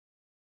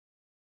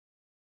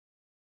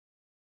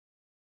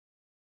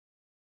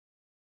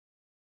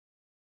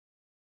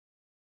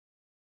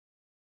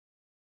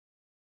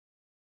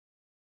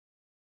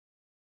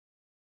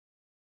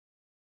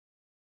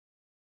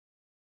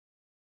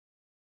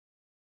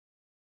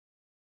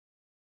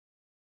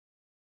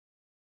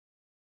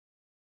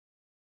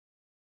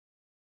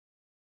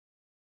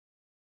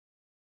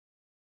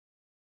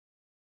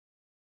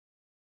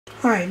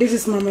Hi, this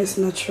is Mama's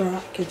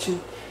Natural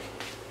Kitchen.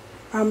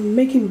 I'm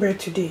making bread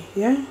today,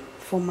 yeah,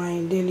 for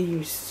my daily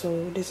use.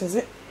 So this is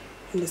it,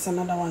 and there's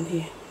another one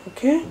here.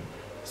 Okay,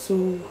 so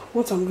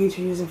what I'm going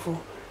to use it for,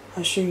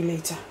 I'll show you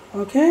later.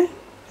 Okay,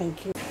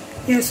 thank you.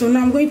 Yeah, so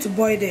now I'm going to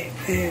boil the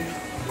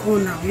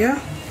corn now. Yeah,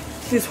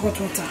 this hot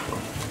water.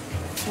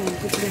 So I'm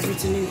putting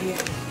everything in here.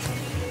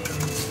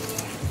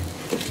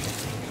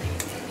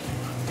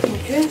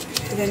 Okay,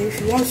 and then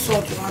if you want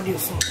salt, you add your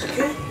salt.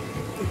 Okay.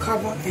 You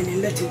cover and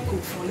then let it cook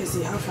for, let's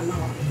say, half an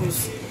hour,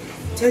 because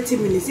 30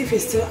 minutes. If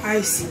it's still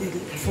icy, then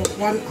for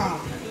 1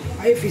 hour.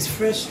 Or if it's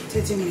fresh,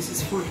 30 minutes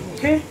is fine.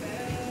 Okay,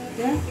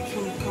 yeah,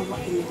 so we cover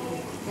and it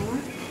cook. All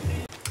right.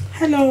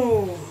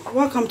 Hello,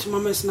 welcome to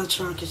Mama's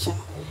Natural Kitchen.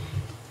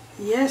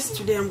 Yes,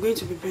 today I'm going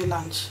to prepare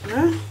lunch.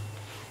 Yeah,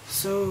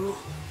 so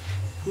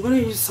I'm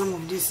going to use some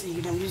of this.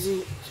 I'm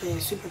using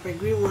sweet pepper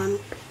green one,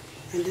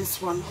 and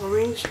this one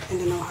orange, and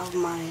then I'll have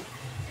my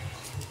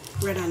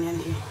red onion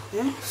here,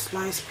 yeah,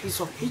 slice piece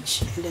of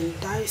each, and then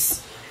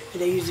dice,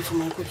 and I use it for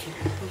my cooking.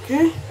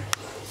 Okay,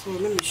 so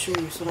let me show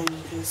you so that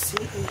you can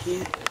see it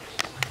here.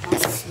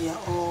 As they are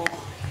all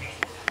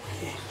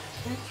here.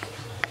 Okay,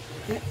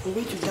 yeah, I'm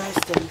going to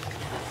dice them,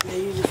 and I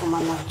use it for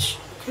my lunch.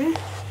 Okay,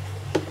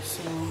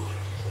 so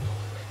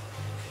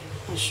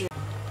I'll show you.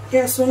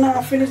 Yeah, so now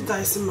I finished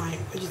dicing my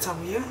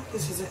vegetable. Yeah,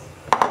 this is it,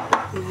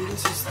 and then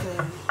this is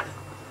the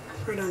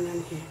red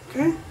onion here.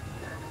 Okay,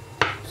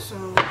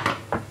 so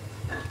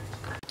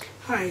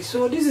hi,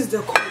 so this is the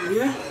corn,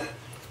 yeah,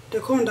 the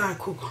corn that I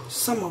cook,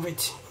 some of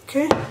it.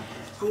 Okay,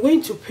 I'm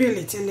going to peel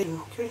it and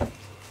then, okay,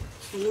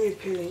 so let me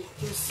peel it.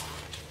 This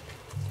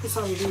is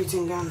how we do it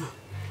in Ghana.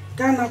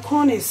 Ghana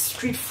corn is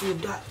street food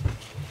that,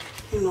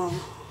 you know,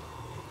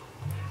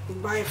 you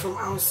buy from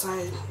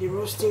outside, the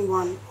roasting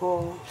one,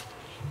 or,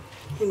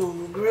 you know,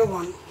 grill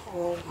one,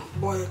 or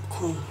boiled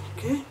corn.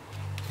 Okay,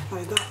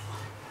 like that,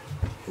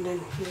 and then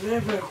it's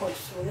very, very hot.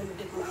 So let me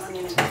dip my hand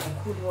in a bit of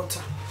cold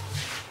water.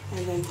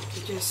 And then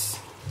you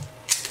just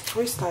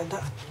twist like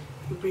that.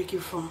 You break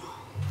it from,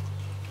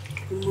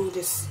 remove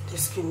the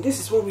skin. This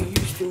is what we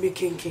use to make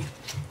kenkey.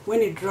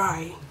 When it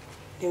dry,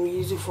 then we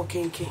use it for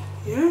kenkey.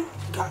 Yeah,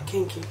 got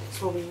kenkey.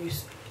 That's what we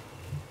use.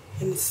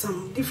 And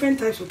some different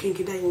types of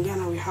kenkey that in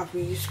Ghana we have.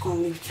 We use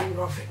corn leaf to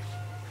rough it.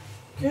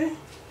 Okay,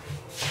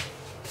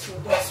 so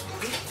that's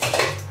one.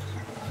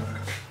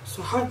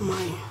 So I have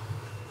my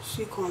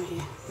sweet corn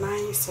here,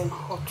 nice and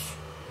hot.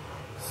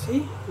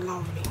 See,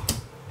 lovely.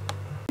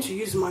 To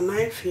use my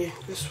knife here,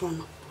 this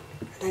one,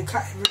 and then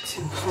cut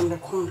everything from the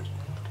corn.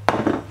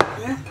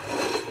 Okay,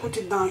 put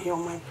it down here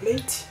on my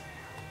plate.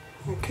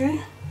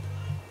 Okay,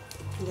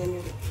 and then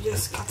you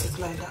just cut it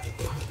like that.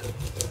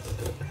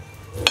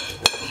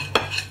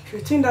 If you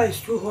think that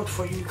is too hot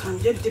for you, you can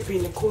just dip it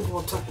in the cold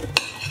water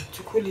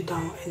to cool it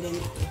down, and then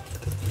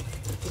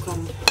you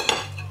can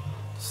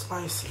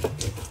slice it.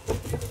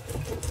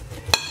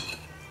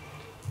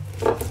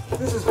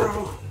 This is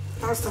how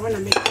last time when I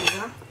make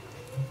pizza.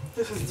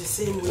 This is the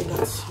same way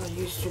that I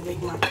used to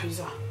make my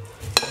pizza,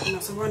 and I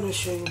said why not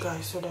show you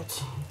guys so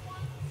that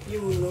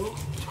you will know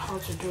how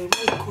to do it.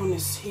 When the corn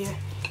is here,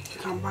 you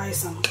can buy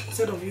some.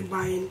 Instead of you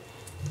buying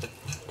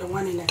the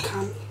one in a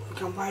can, you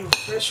can buy a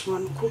fresh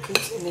one, cook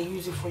it, and then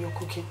use it for your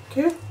cooking.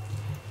 Okay,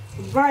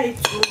 you buy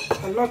it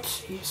to a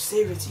lot, you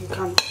save it. You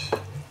can,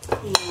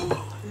 you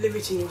know, leave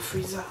it in your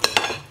freezer.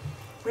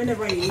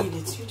 Whenever you need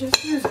it, you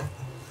just use it.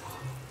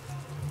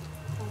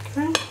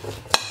 Okay,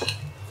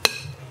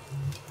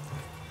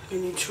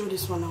 and you throw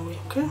this one away.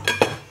 Okay,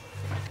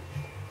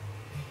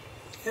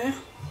 yeah,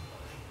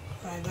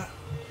 like that.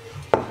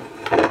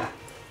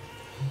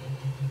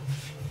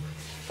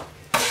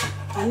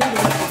 I need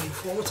one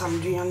for what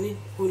I'm doing. I need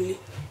only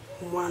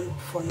one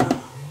for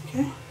now.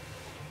 Okay,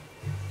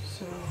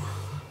 so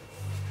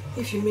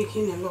if you're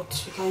making a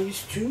lot, you can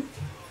use two,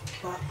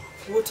 but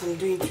for what I'm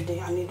doing today,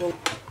 I need one.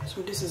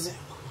 So this is it.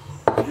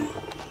 Okay,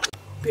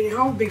 when you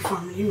have big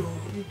family, you know,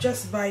 you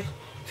just buy.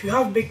 If you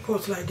have big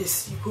pots like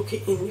this, you cook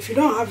it in. If you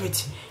don't have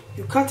it,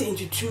 you cut it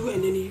into two,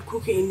 and then you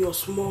cook it in your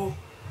small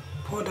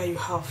pot that you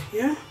have.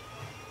 Yeah,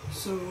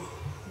 so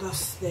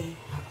that's the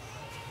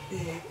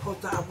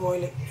pot that I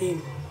boil it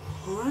in.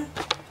 All right.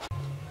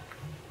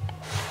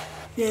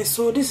 Yeah,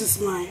 so this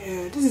is my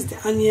this is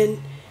the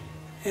onion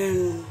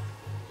and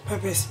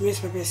peppers,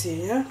 minced peppers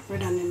here. Yeah,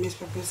 red onion, minced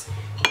peppers.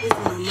 This is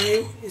my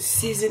mayo, it's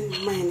seasoned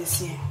mayonnaise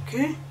here.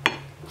 Okay,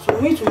 so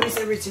I'm going to mix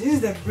everything. This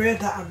is the bread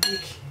that I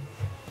baked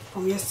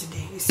from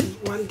yesterday. You see,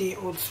 1 day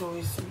old, so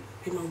it's,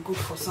 you know, good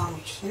for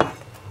sandwich. Yeah?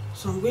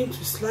 So I'm going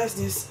to slice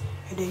this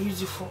and then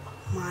use it for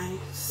my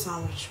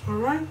sandwich. All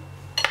right.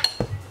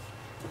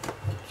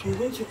 So I'm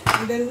going to,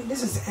 and then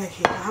this is the egg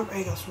here. I have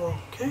egg as well.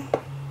 Okay,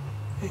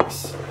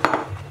 eggs.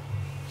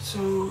 So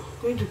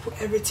I'm going to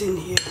put everything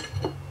here.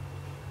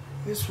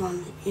 This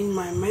one in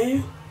my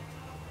mayo.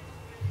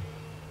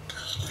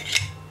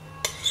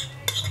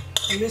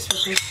 I mix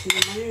with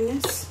the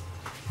mayonnaise.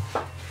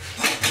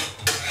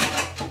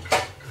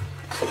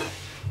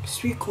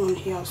 Sweet corn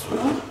here as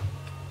well.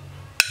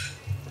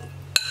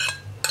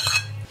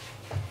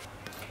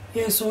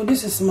 Yeah, so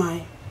this is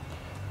my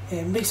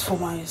mix for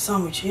my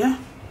sandwich here.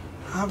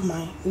 I have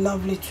my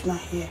lovely tuna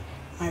here,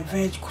 my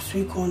veg,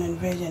 sweet corn and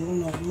veg, and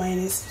you know,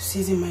 mayonnaise,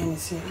 seasoned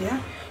mayonnaise here.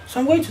 Yeah. So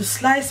I'm going to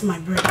slice my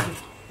bread here.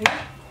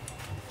 Yeah?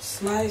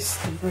 Slice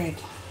the bread.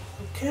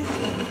 Okay.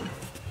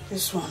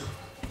 This one.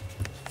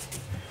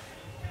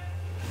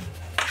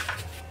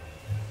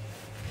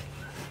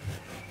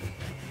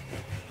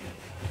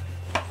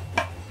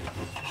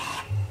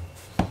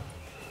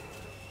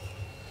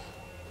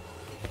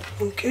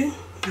 Okay,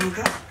 like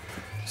that.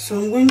 So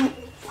I'm going to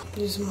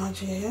use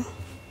magic here.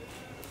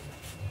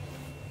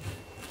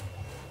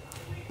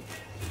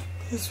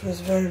 This was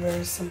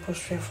very simple,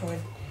 straightforward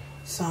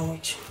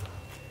sandwich.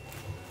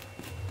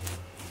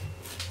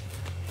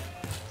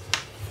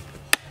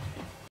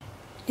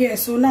 Yeah,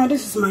 so now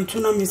this is my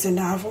tuna mix, and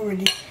I have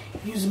already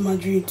used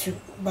margarine to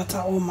butter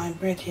all my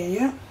bread here.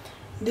 Yeah,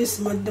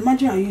 the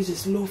margarine I use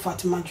is low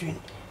fat margarine,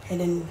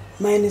 and then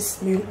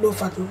mayonnaise, low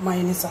fat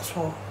mayonnaise as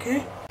well.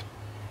 Okay.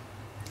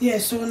 Yeah,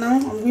 so now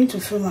I'm going to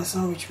fill my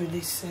sandwich with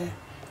this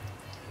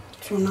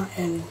tuna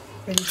and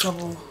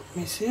vegetable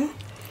mix here.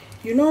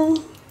 You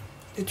know,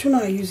 the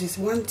tuna I use is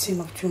 1 tin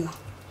of tuna.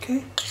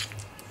 Okay,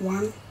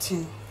 1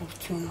 tin of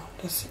tuna.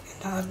 That's it.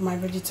 And I add my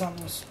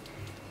vegetables.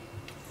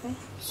 Okay?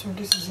 So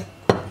this is it.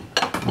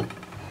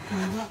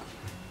 Like that.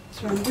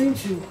 So I'm going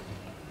to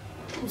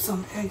put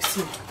some eggs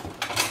here.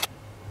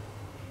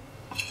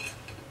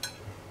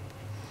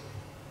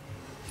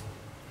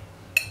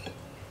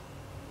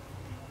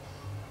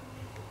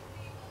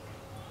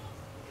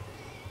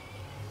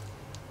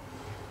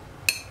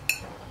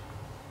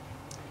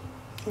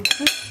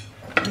 Okay,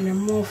 and then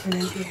more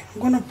filling here.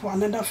 I'm gonna put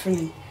another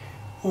filling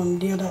on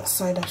the other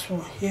side as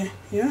well. Here,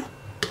 yeah.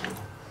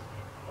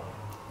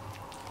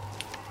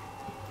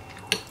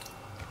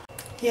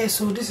 Yeah,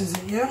 so this is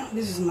it. Yeah,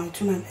 this is my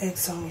tuna and egg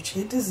sandwich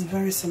here. This is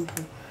very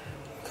simple.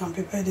 You can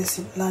prepare this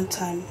at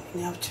lunchtime in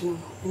the afternoon,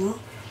 you know,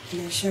 and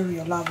then share with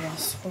your loved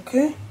ones.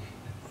 Okay,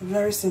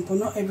 very simple.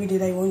 Not every day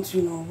that you want to,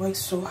 you know, work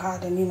so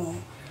hard, and you know,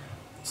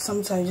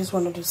 sometimes you just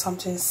want to do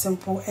something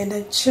simple and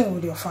then chill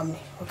with your family.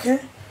 Okay.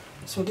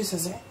 So this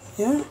is it.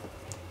 Yeah,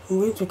 I'm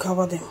going to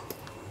cover them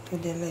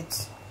with the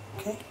lids.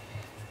 Okay,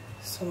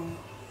 so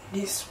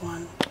this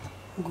one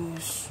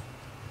goes,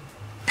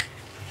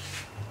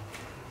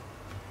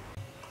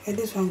 and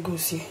this one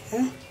goes here.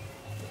 Yeah,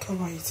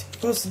 cover it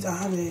because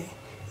I have the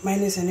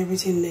mayonnaise and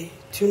everything in the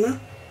tuna.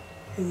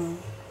 You know,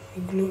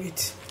 you glue it.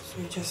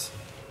 So just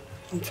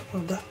on top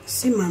of that,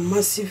 see my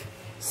massive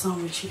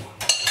sandwich here.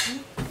 Okay?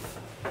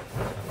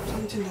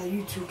 Something that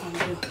you too can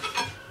do.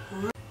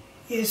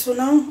 Yeah, so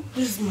now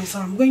this is my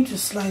sandwich. I'm going to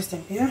slice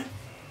them here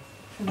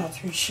so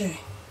that we share.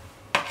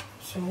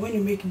 So when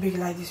you make it big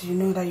like this, you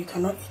know that you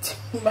cannot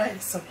eat by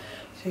itself.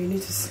 So you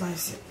need to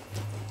slice it.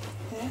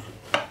 Yeah.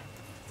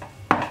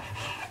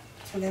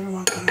 So that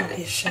everyone can have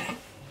their share.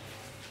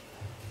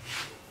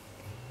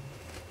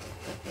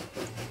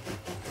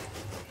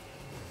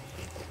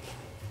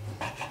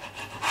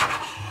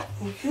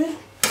 Okay.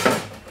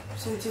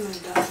 Something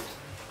like that.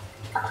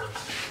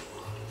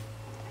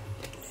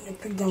 Then you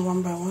pick them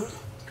one by one.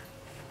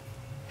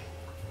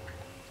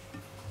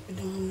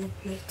 On your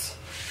plate.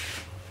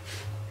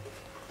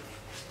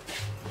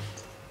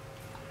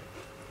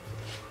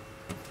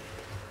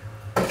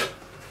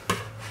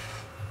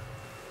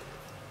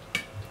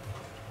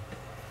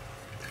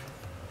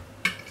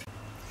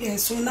 Yeah,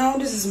 so now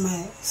this is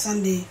my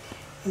Sunday,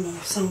 you know,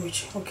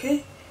 sandwich.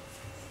 Okay,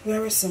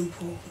 very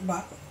simple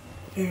but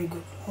very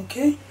good.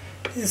 Okay,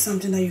 this is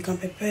something that you can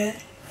prepare,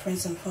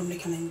 friends and family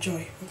can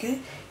enjoy. Okay,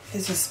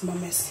 this is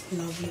Mama's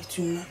lovely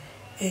tuna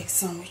egg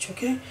sandwich.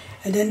 Okay,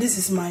 and then this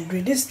is my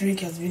drink. This drink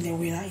has been a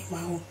winner in my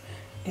home.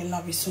 They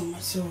love it so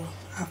much, so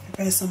I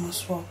prepared some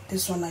as well.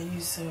 This one I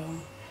use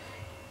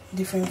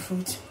different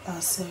fruit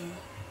as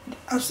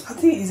I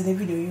think it's in the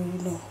video, you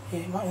will know.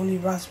 Yeah, but only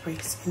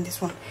raspberries in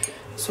this one.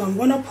 So I'm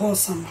gonna pour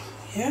some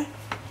here,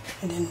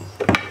 and then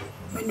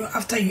when you,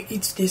 after you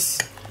eat this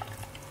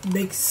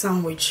big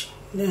sandwich,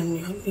 then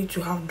you need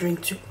to have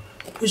drink to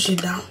push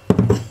it down.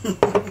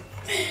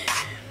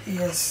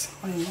 Yes,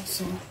 why not?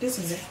 So this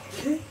is it.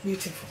 Okay,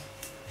 beautiful.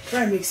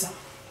 Try make some.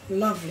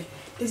 Lovely.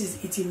 This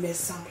is eating mess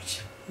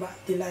sandwich, but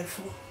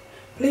delightful.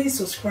 Please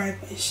subscribe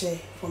and share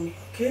for me.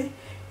 Okay,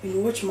 when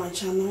you watch my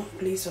channel,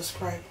 please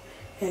subscribe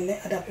and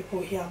let other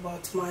people hear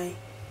about my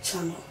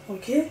channel.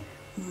 Okay,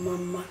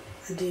 Mama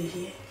Ade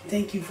here.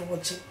 Thank you for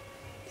watching.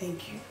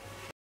 Thank you.